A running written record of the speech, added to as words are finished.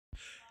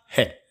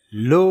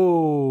Hello,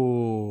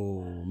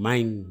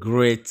 my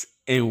great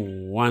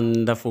and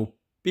wonderful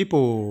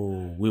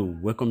people. We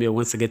welcome you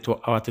once again to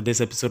our today's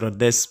episode of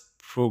this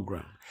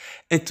program.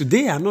 And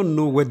today, I don't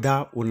know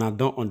whether una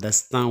don't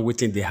understand what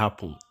they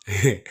happen.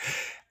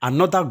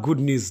 Another good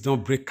news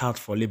don't break out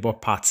for Labour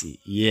Party.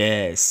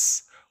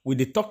 Yes, we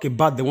dey talk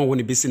about the one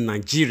when they say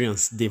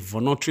Nigerians they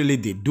voluntarily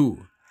they do.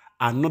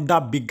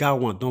 Another bigger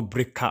one don't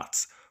break out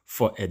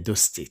for Edo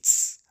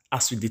States.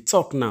 As we dey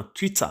talk now,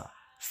 Twitter,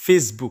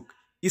 Facebook,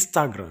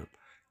 Instagram,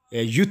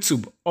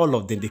 YouTube, all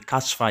of them they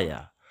catch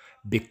fire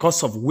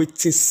because of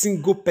wetin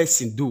single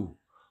person do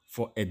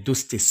for Edo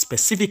State,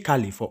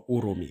 specifically for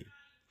Uromi.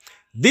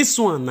 This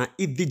one na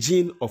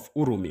indigene of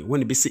Uromi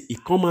when be say e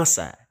come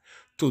outside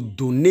to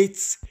donate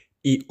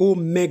e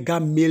own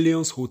mega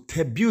millions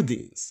hotel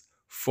buildings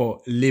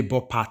for Labour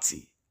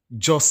Party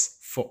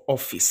just for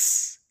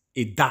office.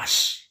 A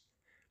dash.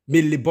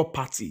 May Labour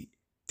Party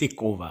take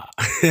over.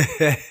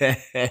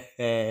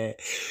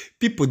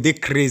 People they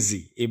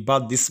crazy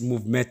about this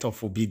movement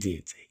of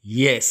obedience.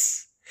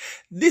 Yes.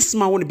 This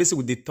man when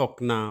basically they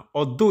talk now,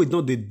 although it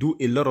know they do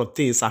a lot of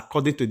things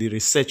according to the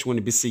research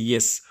when they say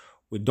yes,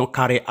 we don't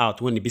carry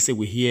out when they say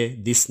we hear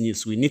this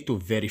news, we need to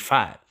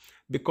verify.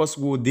 Because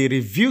they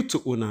review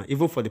to owner,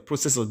 even for the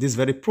process of this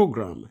very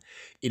program,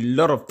 a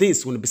lot of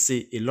things when they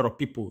say a lot of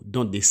people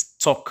don't they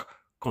talk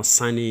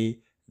concerning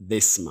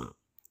this man.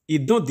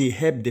 It don't they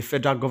help the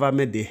federal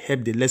government, they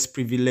help the less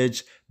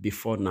privileged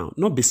before now.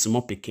 Not be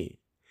small picking.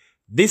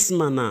 This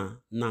man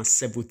now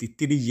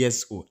 73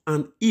 years old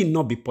and he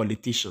not be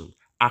politician.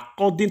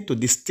 According to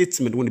the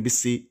statement when they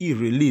say he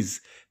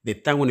release the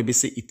time when they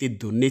say it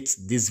donate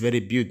this very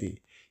building,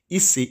 he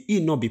say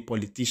he not be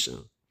politician.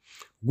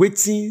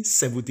 Waiting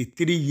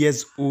 73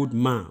 years old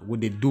man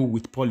what they do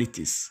with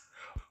politics.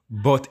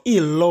 But he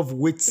love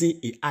waiting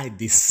he eye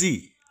they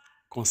see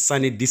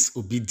concerning this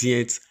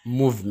obedient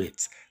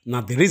movement.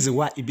 Now the reason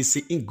why he be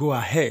say he go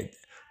ahead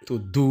to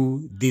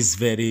do this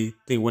very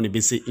thing when he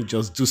be say he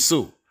just do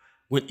so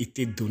when he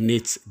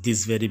donate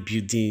this very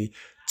building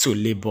to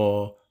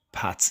Labour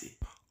Party.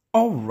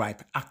 All right,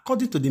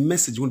 according to the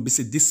message when he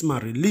say this man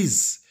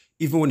release,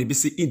 even when he be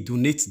say he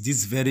donate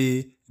this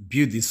very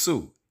building,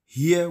 so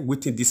here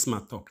waiting this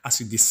man talk as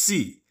you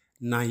see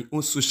now his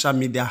own social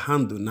media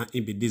handle now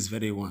in be this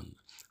very one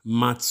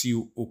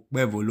Matthew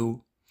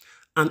Okpebholo.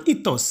 And he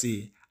thought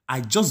say,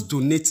 I just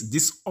donate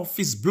this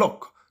office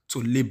block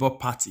to Labour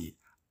Party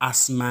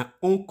as my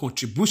own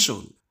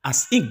contribution.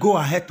 As he go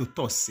ahead to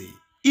talk say,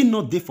 he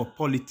not there for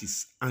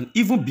politics. And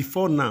even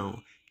before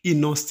now, he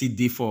not still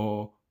there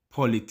for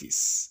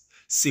politics.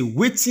 Say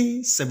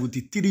waiting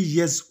 73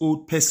 years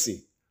old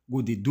person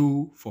go they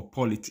do for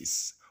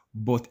politics.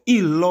 But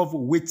he love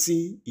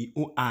waiting in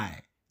own eye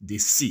they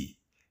see.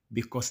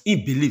 Because he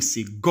believes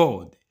say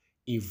God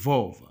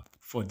involved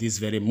for this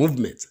very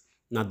movement.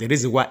 Now, the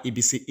reason why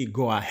EBC he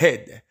go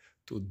ahead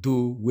to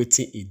do what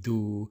he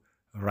do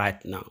right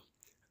now.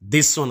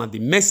 This one and the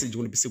message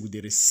when EBC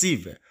will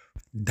receive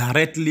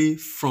directly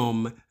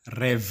from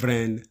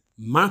Reverend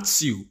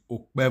Matthew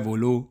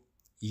Okpebholo.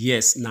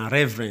 Yes, now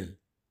Reverend,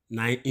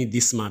 now in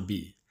this man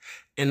be.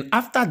 And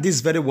after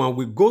this very one,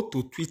 we go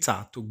to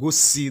Twitter to go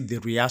see the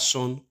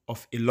reaction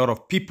of a lot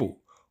of people.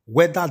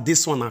 Whether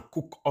this one a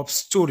cook up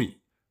story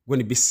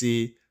when it be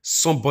say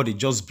somebody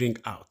just bring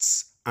out.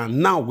 And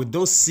now we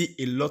don't see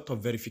a lot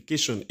of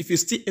verification. If you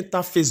still enter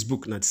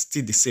Facebook, now it's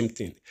still the same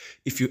thing.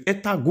 If you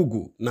enter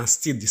Google, now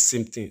still the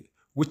same thing,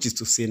 which is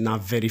to say now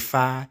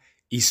verify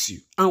issue.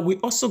 And we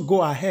also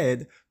go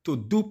ahead to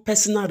do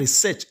personal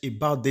research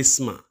about this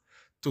man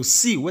to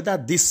see whether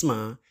this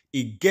man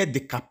he get the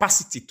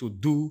capacity to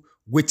do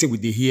what we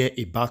dey hear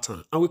about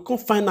him. And we can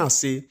find out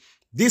say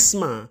this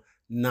man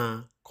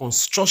na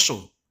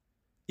construction.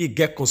 He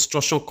get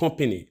construction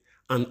company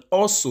and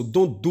also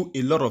don't do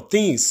a lot of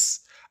things.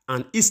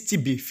 And he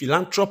still be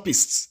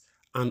philanthropist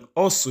and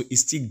also he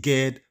still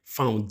get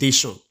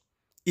foundation.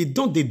 He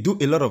don't they do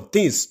a lot of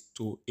things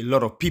to a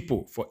lot of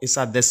people for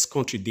inside this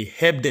country. They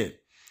help them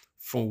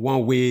from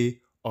one way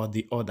or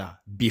the other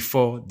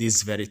before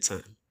this very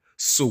time.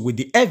 So with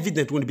the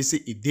evidence when we say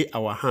it dey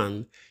our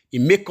hand,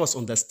 it make us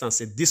understand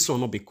say this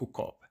one not be cook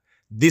up.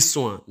 This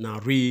one now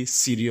real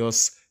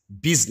serious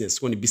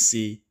business when it be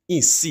say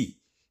in see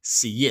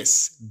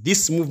yes,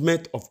 this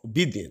movement of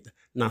obedience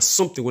now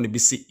something when it be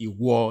say it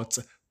worth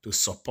to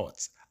support.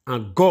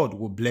 And God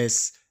will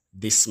bless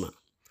this man.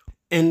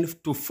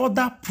 And to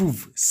further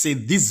prove, say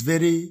this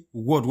very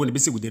word when it be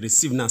say we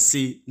receive now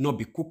say not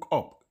be cook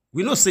up.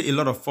 We know say a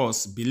lot of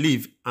us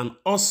believe and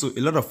also a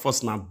lot of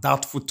us now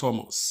doubtful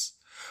Thomas.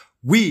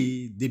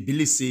 They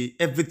believe say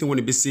everything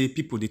when they say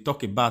people they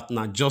talk about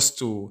now just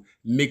to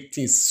make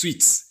things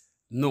sweet.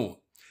 No.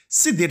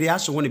 See the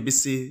reaction when they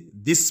say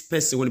this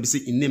person when they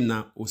say in name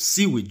now or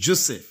see with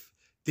Joseph,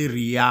 they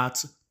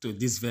react to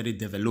this very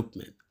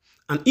development.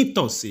 And it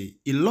also say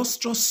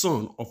illustrious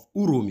son of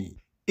Uromi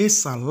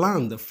is a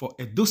land for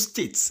Edo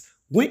States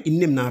when in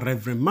name now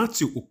Reverend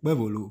Matthew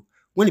Okpebholo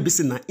when he be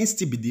say na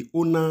instead be the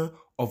owner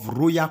of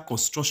Royal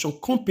Construction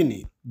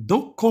Company,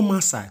 don't come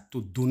outside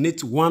to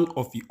donate one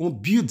of your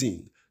own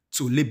building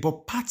to Labour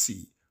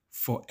Party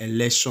for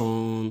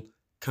election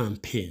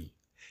campaign.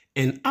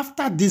 And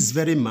after this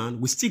very man,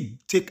 we still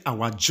take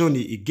our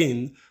journey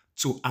again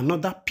to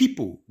another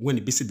people when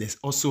it basically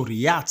also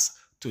reacts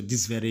to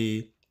this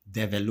very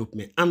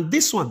development. And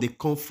this one, they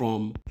come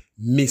from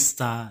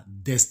Mr.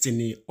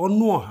 Destiny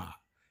Onuoha.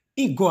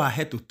 He go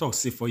ahead to talk,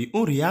 say for your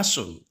own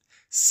reaction,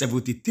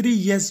 73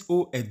 years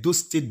old Edo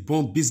State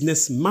born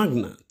business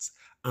magnate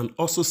and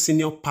also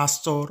senior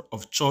pastor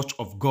of Church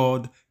of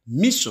God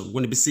Mission,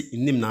 when they say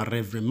in name na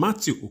Reverend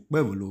Matthew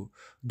Okpebholo,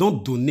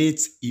 don't donate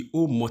a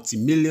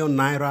multi-million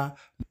naira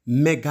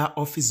mega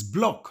office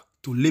block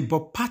to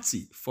Labour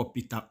Party for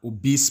Peter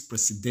Obi's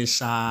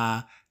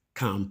presidential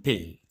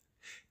campaign.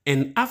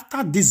 And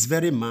after this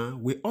very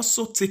man, we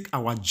also take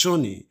our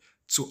journey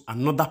to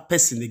another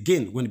person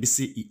again when we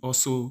say he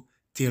also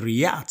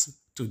react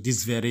to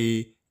this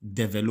very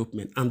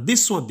development. And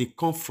this one, they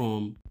come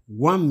from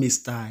one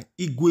Mr.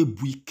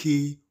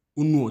 Igwebuike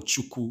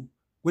Unuochukwu.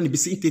 When he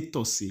say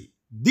it say,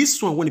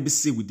 this one, when he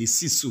say with the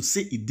see so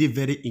say it did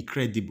very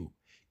incredible.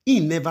 He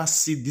never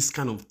see this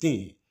kind of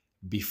thing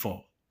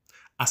before.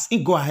 As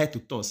he go ahead to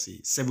talk, say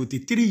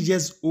 73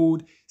 years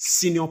old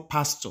senior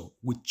pastor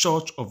with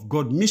Church of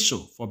God Mission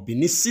for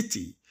Benin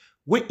City,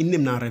 when in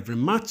name na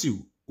Reverend Matthew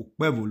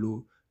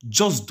Okpebholo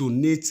just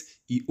donate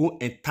his own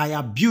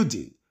entire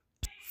building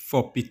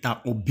for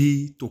Peter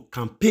Obi to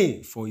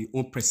campaign for his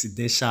own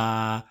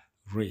presidential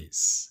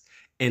race.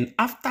 And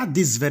after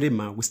this very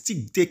man, we still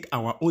take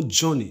our own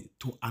journey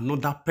to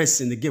another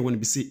person again when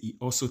we say he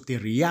also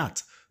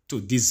react to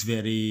this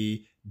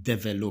very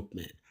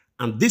development.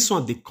 And this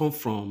one, they come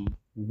from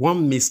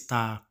one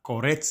Mr.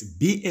 Correct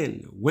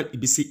BN, when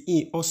he say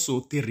he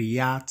also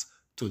react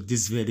to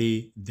this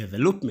very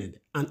development.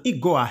 And he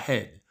go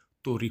ahead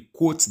to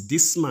requote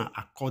this man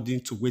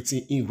according to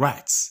waiting in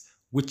rights,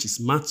 which is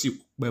Matthew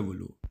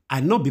Okpebholo.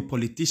 I not be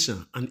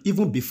politician, and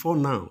even before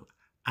now,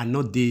 I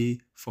not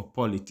dey for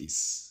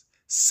politics.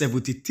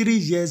 73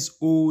 years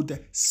old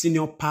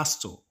senior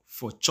pastor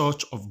for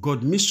Church of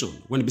God Mission,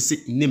 when we say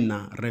name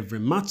na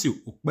Reverend Matthew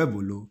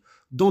Okpebholo,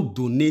 don't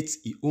donate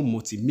his own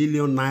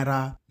multi-million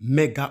naira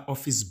mega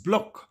office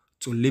block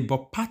to Labour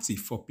Party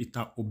for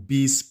Peter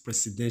Obi's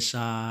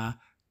presidential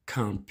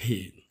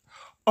campaign.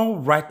 All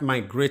right, my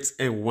great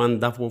and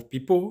wonderful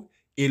people,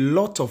 a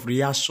lot of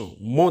reaction,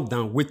 more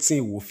than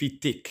waiting will fit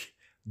take,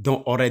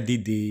 don't already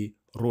they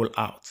roll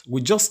out.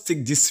 We just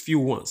take these few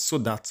ones so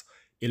that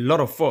a lot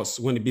of us,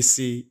 when they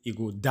say it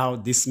go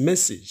doubt this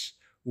message,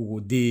 we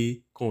will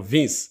they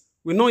convince.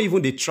 We not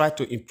even they try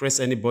to impress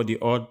anybody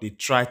or they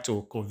try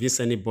to convince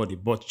anybody,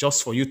 but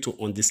just for you to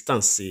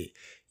understand, say,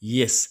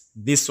 yes,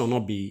 this will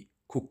not be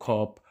cook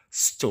up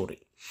story.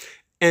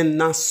 And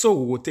now so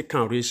we will take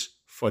and reach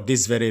for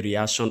this very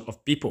reaction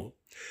of people.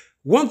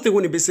 One thing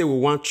when they say we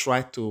want to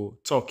try to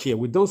talk here,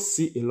 we don't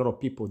see a lot of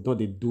people, don't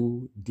they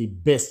do the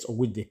best of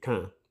which they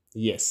can.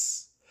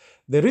 Yes.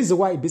 The reason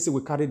why basically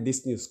we carry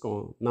this news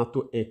on now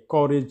to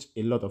encourage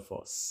a lot of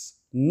us.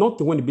 Not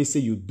when it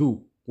say you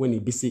do, when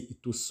it say it's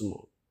too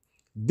small.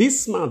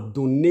 This man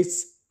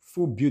donates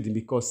full building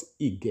because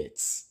he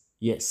gets.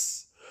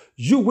 Yes.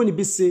 You when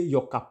it say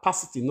your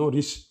capacity not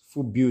reach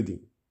full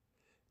building.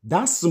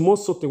 That small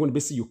something when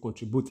it say you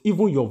contribute,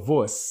 even your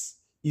voice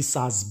is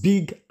as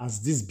big as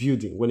this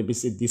building when it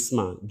say this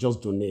man just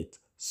donate.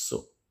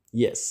 So,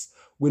 yes.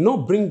 We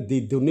not bring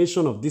the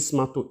donation of this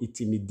man to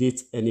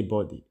intimidate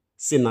anybody.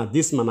 Say now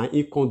this man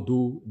he can't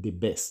do the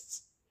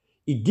best.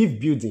 He give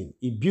building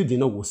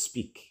not will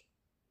speak.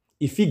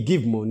 If he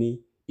give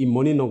money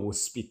not will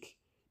speak.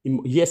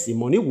 Yes, the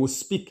money will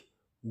speak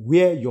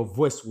where your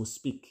voice will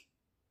speak.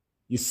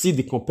 You see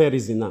the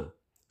comparison now.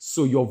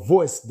 So your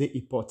voice they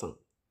important.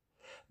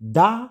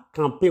 That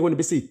campaign when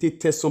they say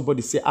tell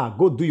somebody say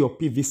go do your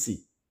PVC,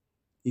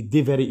 it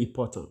they very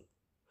important.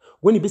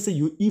 When you say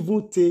you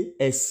even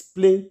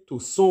explain to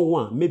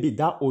someone, maybe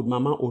that old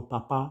mama, old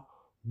papa,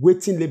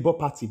 waiting Labour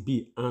Party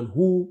be and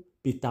who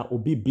Peter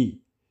Obi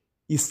be,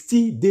 is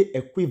still the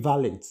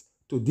equivalent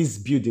to this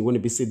building when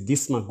it be say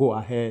this man go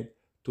ahead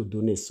to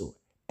donate. So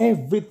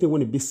everything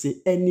when it be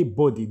say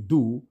anybody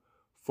do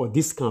for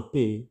this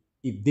campaign,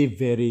 it they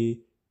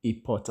very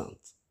important.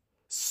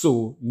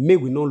 So may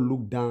we not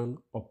look down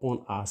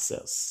upon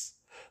ourselves.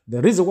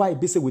 The reason why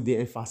it be say we they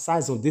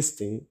emphasize on this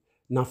thing,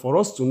 now for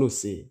us to know,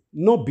 say,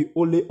 not be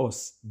only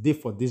us, they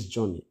for this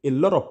journey. A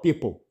lot of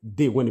people,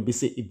 they when it be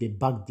say if they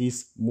back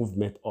this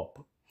movement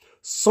up.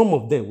 Some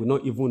of them will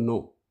not even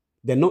know.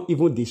 They not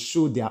even they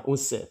show their own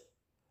self.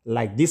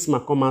 Like this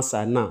man come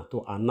outside now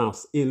to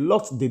announce. A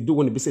lot they do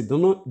when it be say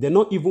they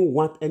not even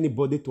want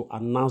anybody to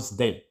announce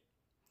them.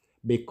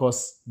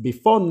 Because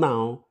before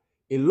now,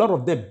 a lot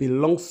of them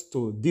belongs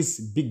to this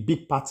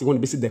big party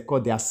when they call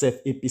themselves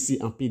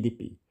APC and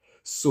PDP.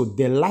 So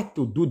they like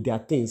to do their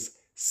things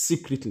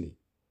secretly.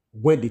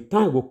 When the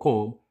time will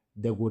come,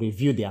 they will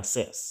review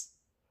themselves.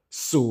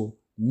 So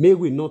may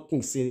we not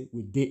think, say,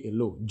 we dey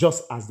alone.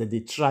 Just as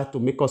they try to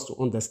make us to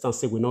understand,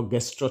 say, we not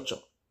get structure.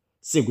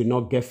 Say, we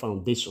not get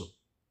foundation.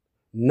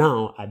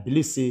 Now, I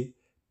believe, say,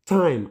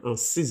 time and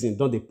season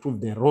don't they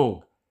prove them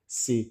wrong.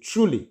 Say,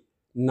 truly,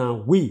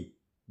 Now we,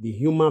 the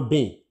human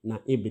being, now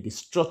it be the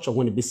structure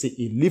when it be say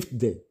it lift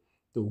them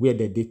to where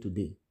they dey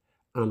today.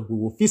 And we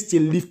will fit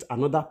still lift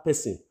another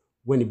person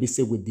when it be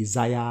say we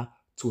desire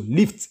to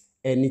lift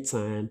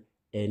anytime,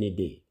 any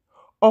day.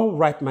 All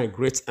right, my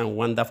great and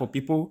wonderful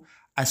people,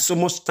 I so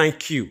much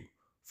thank you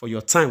for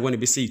your time when it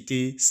be say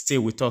you stay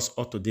with us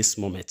up to this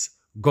moment.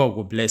 God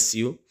will bless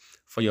you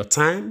for your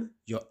time,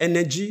 your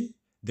energy,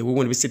 the way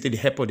when we say the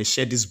help or they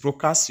share these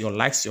broadcasts, your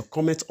likes, your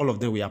comments, all of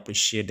them, we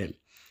appreciate them.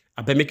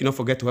 I beg make you not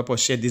forget to help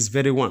us share this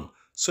very one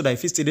so that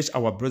if we still reach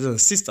our brothers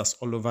and sisters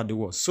all over the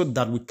world, so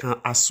that we can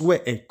as well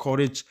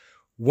encourage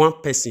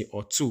one person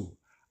or two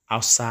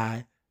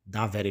outside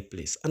that very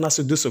place. And as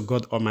you do so,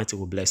 God Almighty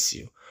will bless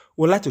you.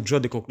 We'd like to draw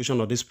the conclusion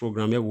of this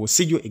program here. We'll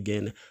see you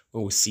again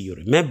when we see you.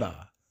 Remember,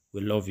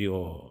 we love you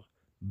all.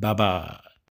 Bye-bye.